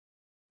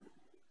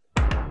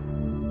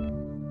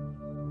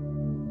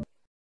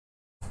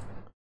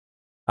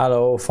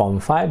Hello, Form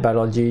 5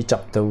 Biology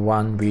Chapter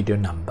 1 video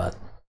number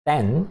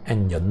 10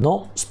 and your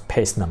notes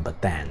page number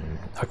 10.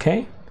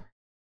 Okay?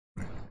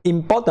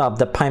 Importance of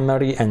the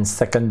primary and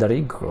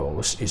secondary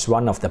growth is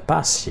one of the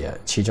past year,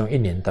 其中一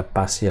年的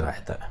past year 来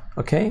的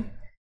Okay?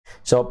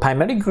 So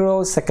primary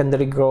growth,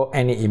 secondary growth,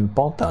 any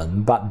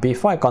important, but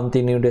before I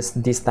continue this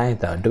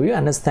title, do you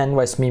understand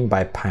what is meant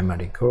by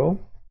primary growth?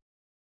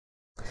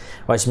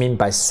 What is meant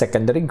by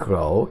secondary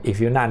growth?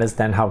 If you not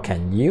understand, how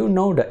can you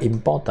know the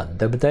important,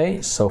 对不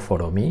对? So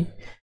follow me.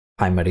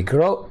 Primary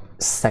growth,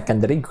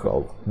 secondary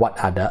growth, what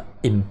are the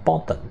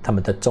important? 它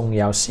们的重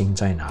要性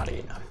在哪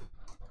里呢?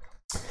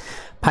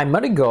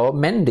 Primary growth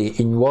mainly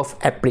involve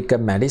applied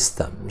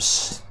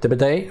mechanisms, 对不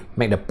对?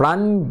 Make the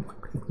plant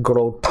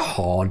grow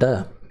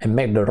taller and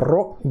make the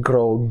root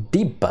grow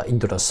deeper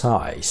into the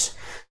size.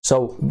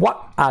 So what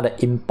are the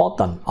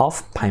importance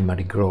of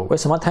primary growth? 为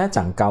什么它要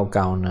长高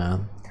高呢?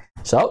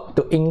 So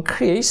to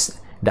increase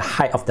the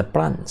height of the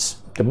plants,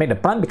 to make the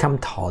plant become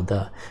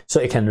taller, so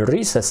it can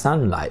reach the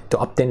sunlight, to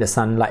obtain the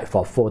sunlight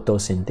for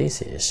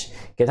photosynthesis.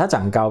 给它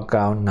长高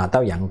高，拿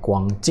到阳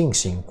光，进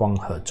行光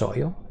合作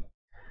用。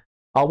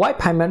Or why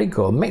primary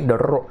growth make the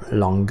root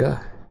longer?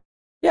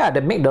 Yeah,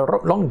 they make the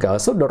root longer,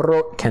 so the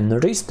root can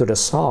reach to the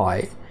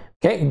soil.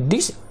 Okay,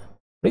 this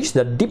reach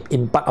the deep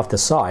impact of the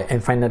soil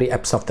and finally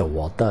absorb the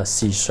water,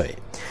 吸水.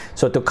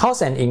 So to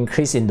cause an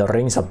increase in the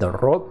range of the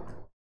root,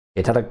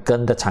 给它的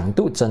根的长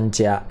度增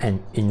加 and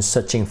in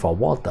searching for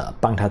water,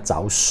 帮它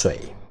找水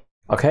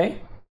Okay?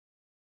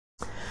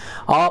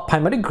 Or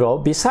primary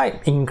growth, besides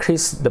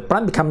increase the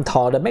plant become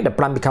taller, make the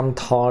plant become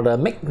taller,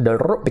 make the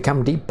root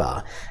become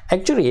deeper.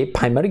 Actually,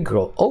 primary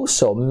growth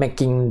also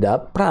making the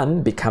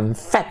plant become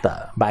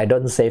fatter. But I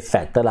don't say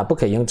fatter 啦，不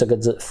可以用这个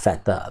字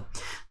fatter.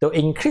 To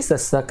increase the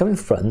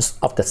circumference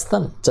of the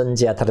stem, 增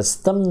加它的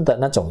stem 的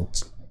那种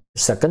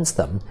circumference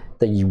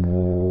的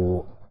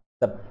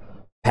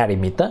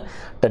perimeter,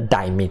 the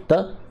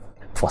diameter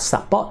for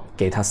support,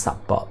 给它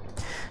support.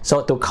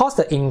 So to cause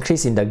the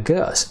increase in the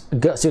girth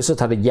就是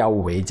它的腰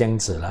围这样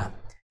子啦。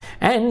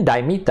And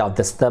diameter of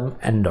the stem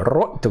and the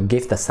root to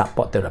give the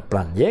support to the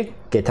plant. 也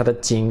给它的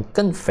茎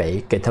更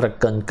肥，给它的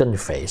根更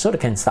肥 so they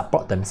can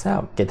support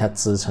themselves, 给它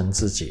支撑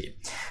自己。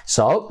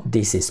So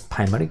this is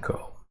primary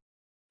growth.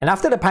 And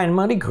after the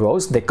primary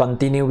growth, they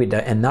continue with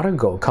another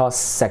growth called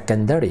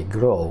secondary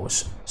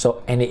growth.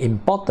 So any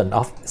importance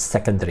of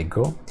secondary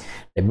growth?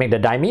 They make the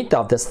diameter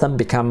of the stem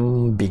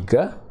become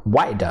bigger,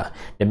 wider.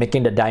 They're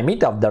making the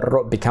diameter of the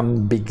root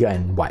become bigger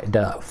and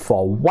wider.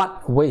 For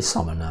what? 为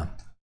什么呢?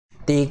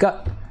 第一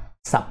个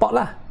support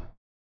啦。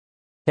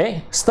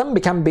Okay, stem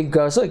become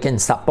bigger so it can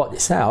support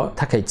itself,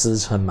 它可以支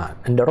撑嘛。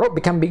And the root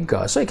become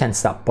bigger so it can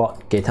support,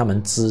 给它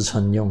们支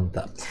撑用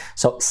的。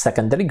So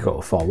secondary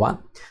growth for what?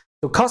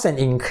 To cause an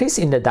increase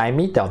in the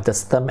diameter of the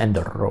stem and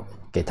the root.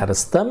 给它的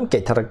stem,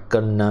 给它的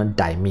根呢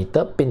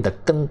diameter 变得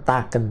更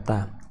大更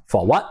大。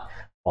For what?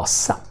 For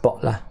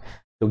support 啦。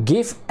To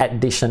give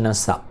additional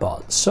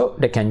support. So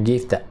they can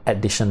give the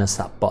additional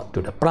support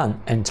to the plant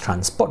and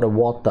transport the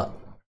water.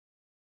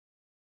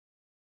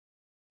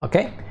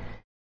 Okay?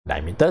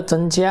 Diameter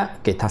增加，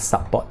给它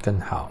support 更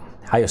好。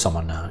还有什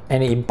么呢?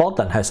 Any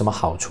important 还有什么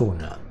好处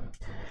呢?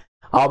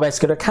 Our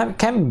vascular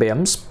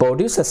cambiums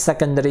produce a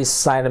secondary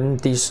xylem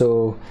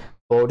tissue,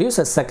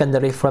 produce a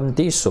secondary phloem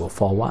tissue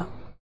for what?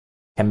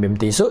 Cambium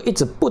tissue 一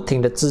直不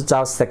停的制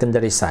造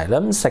secondary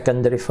xylem,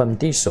 secondary phloem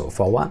tissue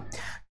for what?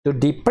 To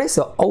depress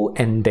the old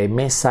and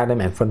damaged xylem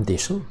and phloem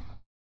tissue.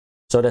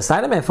 So the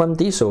xylem and phloem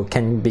tissue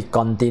can be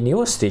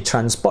continuously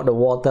transport the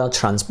water,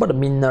 transport the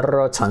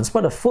mineral,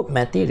 transport the food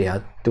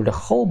material to the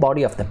whole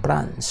body of the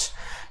plants.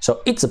 So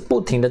一直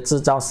不停的制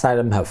造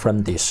xylem 和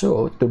phloem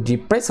tissue to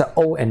depress the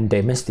old and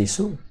damaged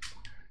tissue.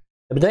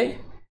 对不对?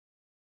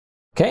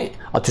 Okay,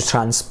 or to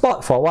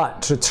transport for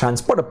what? To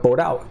transport the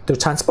product, to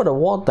transport the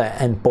water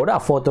and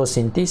product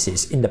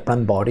photosynthesis in the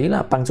plant body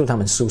啦，帮助它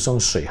们输送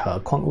水和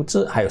矿物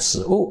质还有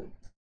食物。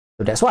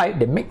So that's why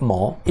they make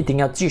more, 一定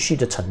要继续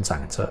的成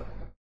长着。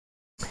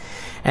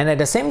And at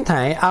the same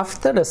time,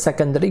 after the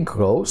secondary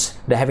growth,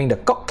 they're having the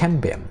cock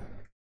cambium.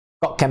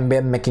 Cock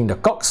cambium making the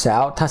cock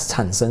cell, 它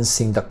产生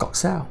新的 cock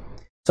cell.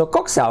 So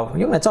cock cell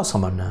用来做什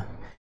么呢?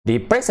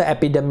 Replace the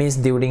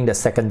epidermis during the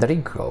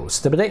secondary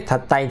growth, 对不对? 它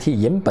代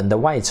替原本的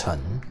外层。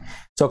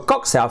So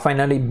cock cell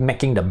finally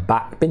making the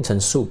bark 变成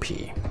树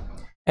皮。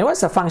And what's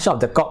the function of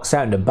the cock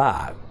cell and the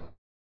bark?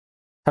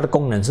 它的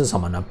功能是什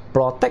么呢?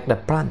 Protect the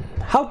plant.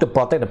 How to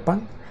protect the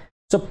plant?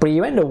 So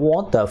prevent the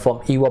water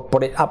from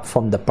evaporate up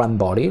from the plant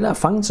body 啦，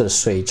防止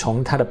水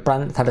从它的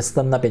plant 它的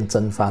stem 那边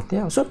蒸发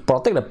掉。So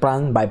protect the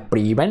plant by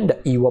prevent the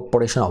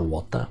evaporation of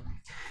water.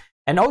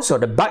 And also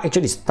the bark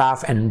actually is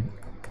tough and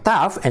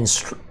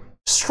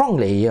strong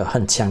layer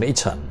很强的一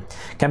层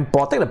can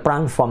protect the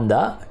plant from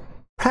the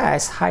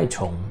pest 害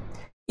虫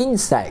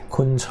insect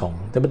昆虫，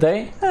对不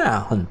对？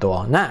很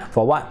多。那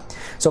for what?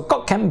 So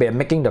cock cambium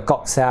making the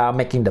cock cell,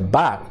 making the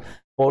bark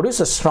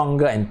produce a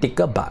stronger and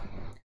thicker bark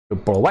to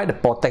provide the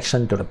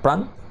protection to the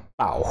plant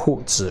保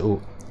护植物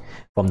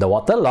from the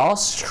water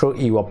loss through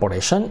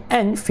evaporation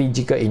and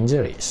physical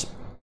injuries.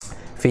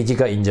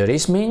 Physical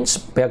injuries means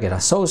不要给它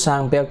受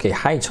伤，不要给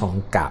害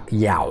虫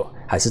咬，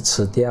还是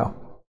吃掉。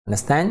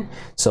Understand?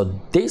 So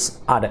these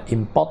are the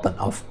importance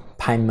of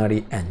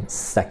primary and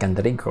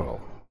secondary growth.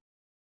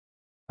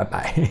 拜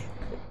拜，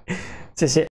谢谢。